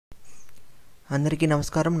అందరికీ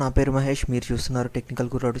నమస్కారం. నా పేరు మహేష్. మీరు చూస్తున్నారు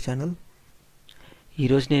టెక్నికల్ గుర్రాడు ఛానల్.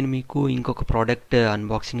 ఈరోజు నేను మీకు ఇంకొక ప్రోడక్ట్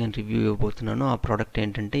అన్బాక్సింగ్ అండ్ రివ్యూ ఇవ్వబోతున్నాను. ఆ ప్రోడక్ట్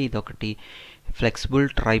ఏంటంటే ఇదొకటి ఫ్లెక్సిబుల్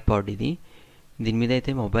ట్రైపాడ్. దీని మీద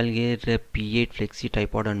అయితే mobile gear P8 flexi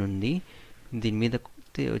tripod అని ఉంది. దీని మీద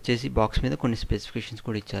వచ్చేసి బాక్స్ మీద కొన్ని స్పెసిఫికేషన్స్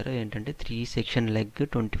కూడా ఇచ్చారు. ఏంటంటే 3 సెక్షన్ లెగ్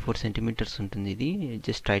 24 సెంటీమీటర్స్ ఉంటుంది. ఇది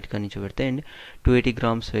జస్ట్ రైట్గా నుంచి పెడితే అండ్ 280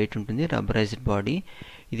 గ్రామ్స్ వెయిట్ ఉంటుంది. Rubberised body.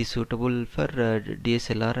 ఇది suitable for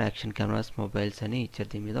DSLR action cameras mobiles అని ఇచ్చారు.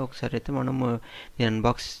 దీని మీద ఒకసారి అయితే మనం దీన్ని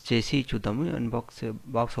అన్బాక్స్ చేసి చూద్దాము.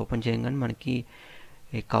 బాక్స్ ఓపెన్ చేయగానే మనకి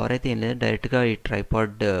కవర్ అయితే ఏం లేదు, డైరెక్ట్గా ఈ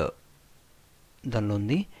ట్రైపాడ్ దానిలో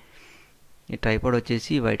ఉంది. ఈ ట్రైపాడ్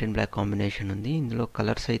వచ్చేసి వైట్ అండ్ బ్లాక్ కాంబినేషన్ ఉంది. ఇందులో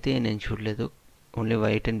కలర్స్ అయితే నేను చూడలేదు, only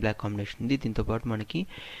white and black combination ఉంది. దీంతోపాటు మనకి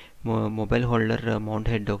మొబైల్ హోల్డర్ మౌంట్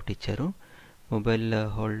హెడ్ ఒకటి ఇచ్చారు. Mobile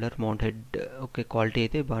holder mount head okay, quality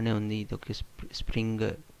అయితే బాగానే ఉంది. ఇది ఒక స్ప్రింగ్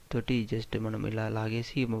తోటి జస్ట్ మనం ఇలా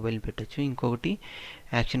లాగేసి మొబైల్ని పెట్టచ్చు. ఇంకొకటి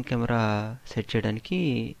యాక్షన్ కెమెరా సెట్ చేయడానికి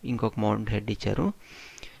ఇంకొక మౌంట్ హెడ్ ఇచ్చారు.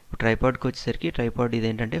 ట్రైపాడ్కి వచ్చేసరికి ట్రైపాడ్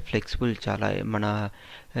ఇదేంటంటే ఫ్లెక్సిబుల్ చాలా. మన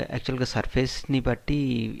యాక్చువల్గా సర్ఫేస్ని బట్టి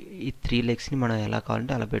ఈ 3 లెగ్స్ని మనం ఎలా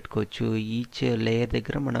కావాలంటే అలా పెట్టుకోవచ్చు. ఈచ్ లేయర్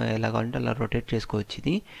దగ్గర మనం ఎలా కావాలంటే అలా రొటేట్ చేసుకోవచ్చు.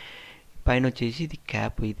 ఇది పైన వచ్చేసి ఇది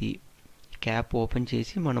క్యాప్ ఓపెన్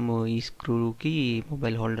చేసి మనము ఈ స్క్రూకి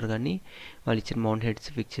మొబైల్ హోల్డర్ కానీ వాళ్ళు ఇచ్చిన మౌంట్ హెడ్స్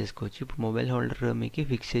ఫిక్స్ చేసుకోవచ్చు. ఇప్పుడు మొబైల్ హోల్డర్ మీకు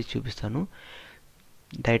ఫిక్స్ చేసి చూపిస్తాను.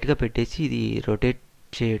 డైరెక్ట్గా పెట్టేసి ఇది రొటేట్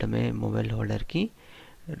చేయడమే. మొబైల్ హోల్డర్కి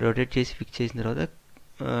రొటేట్ చేసి ఫిక్స్ చేసిన తర్వాత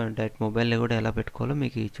డైరెక్ట్ మొబైల్లో కూడా ఎలా పెట్టుకోవాలో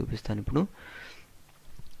మీకు చూపిస్తాను. ఇప్పుడు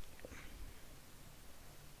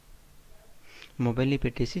మొబైల్ని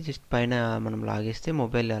పెట్టేసి జస్ట్ పైన మనం లాగేస్తే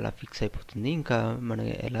మొబైల్ అలా ఫిక్స్ అయిపోతుంది. ఇంకా మనం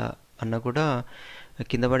ఎలా అన్నా కూడా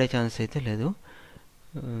కింద పడే ఛాన్స్ అయితే లేదు.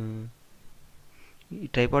 ఈ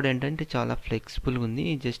ట్రైపాడ్ ఏంటంటే చాలా ఫ్లెక్సిబుల్గా ఉంది.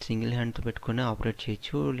 జస్ట్ సింగిల్ హ్యాండ్తో పెట్టుకొని ఆపరేట్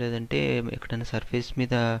చేయొచ్చు. లేదంటే ఎక్కడైనా సర్ఫేస్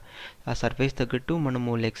మీద ఆ సర్ఫేస్ తగ్గట్టు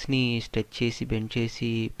మనము లెగ్స్ని స్ట్రెచ్ చేసి బెండ్ చేసి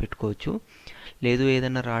పెట్టుకోవచ్చు. లేదు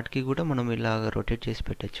ఏదైనా రాడ్కి కూడా మనం ఇలా రొటేట్ చేసి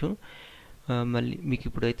పెట్టచ్చు. మళ్ళీ మీకు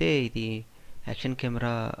ఇప్పుడైతే ఇది యాక్షన్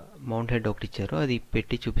కెమెరా మౌంట్ హెడ్ ఒకటి ఇచ్చారు, అది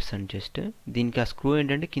పెట్టి చూపిస్తాను. జస్ట్ దీనికి ఆ స్క్రూ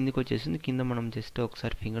ఏంటంటే కిందికి వచ్చేసింది. కింద మనం జస్ట్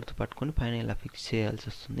ఒకసారి ఫింగర్తో పట్టుకొని పైన ఇలా ఫిక్స్ చేయాల్సి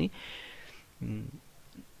వస్తుంది.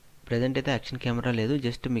 ప్రజెంట్ అయితే యాక్షన్ కెమెరా లేదు,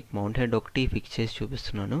 జస్ట్ మీకు మౌంట్ హెడ్ ఒకటి ఫిక్స్ చేసి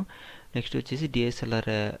చూపిస్తున్నాను. నెక్స్ట్ వచ్చేసి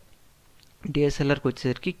డిఎస్ఎల్ఆర్కి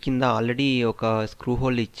వచ్చేసరికి కింద ఆల్రెడీ ఒక స్క్రూ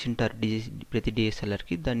హోల్ ఇచ్చింటారు ప్రతి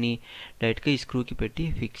డిఎస్ఎల్ఆర్కి. దాన్ని డైరెక్ట్గా ఈ స్క్రూకి పెట్టి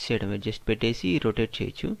ఫిక్స్ చేయడమే. జస్ట్ పెట్టేసి రొటేట్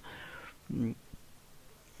చేయొచ్చు.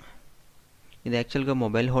 ఇది యాక్చువల్గా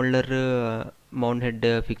mobile holder mount head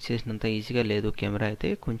fix చేసినంత ఈజీగా లేదు. కెమెరా అయితే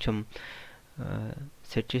కొంచెం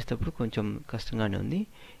సెట్ చేసేటప్పుడు కొంచెం కష్టంగానే ఉంది.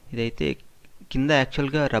 ఇదైతే కింద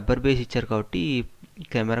యాక్చువల్గా రబ్బర్ బేస్ ఇచ్చారు కాబట్టి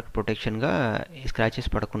కెమెరాకి ప్రొటెక్షన్గా స్క్రాచెస్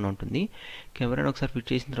పడకుండా ఉంటుంది. కెమెరాని ఒకసారి ఫిట్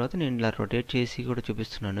చేసిన తర్వాత నేను ఇలా రొటేట్ చేసి కూడా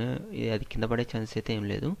చూపిస్తున్నాను. అది కింద పడే ఛాన్స్ అయితే ఏం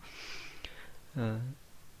లేదు.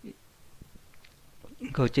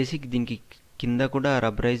 ఇంకా వచ్చేసి దీనికి కింద కూడా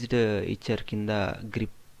రబ్బరైజ్డ్ ఇచ్చారు. కింద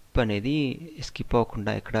గ్రిప్ అనేది స్కిప్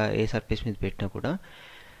అవ్వకుండా ఎక్కడ ఏ సర్ఫేస్ మీద పెట్టినా కూడా.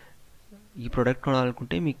 ఈ ప్రోడక్ట్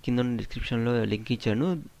కొనాలనుకుంటే మీకు కింద డిస్క్రిప్షన్లో లింక్ ఇచ్చాను,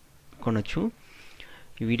 కొనొచ్చు.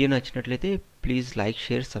 ఈ వీడియో నచ్చినట్లయితే ప్లీజ్ లైక్,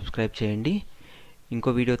 షేర్, సబ్స్క్రైబ్ చేయండి. ఇంకో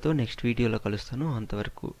వీడియోతో నెక్స్ట్ వీడియోలో కలుస్తాను.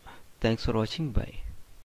 అంతవరకు థ్యాంక్స్ ఫర్ వాచింగ్. బాయ్.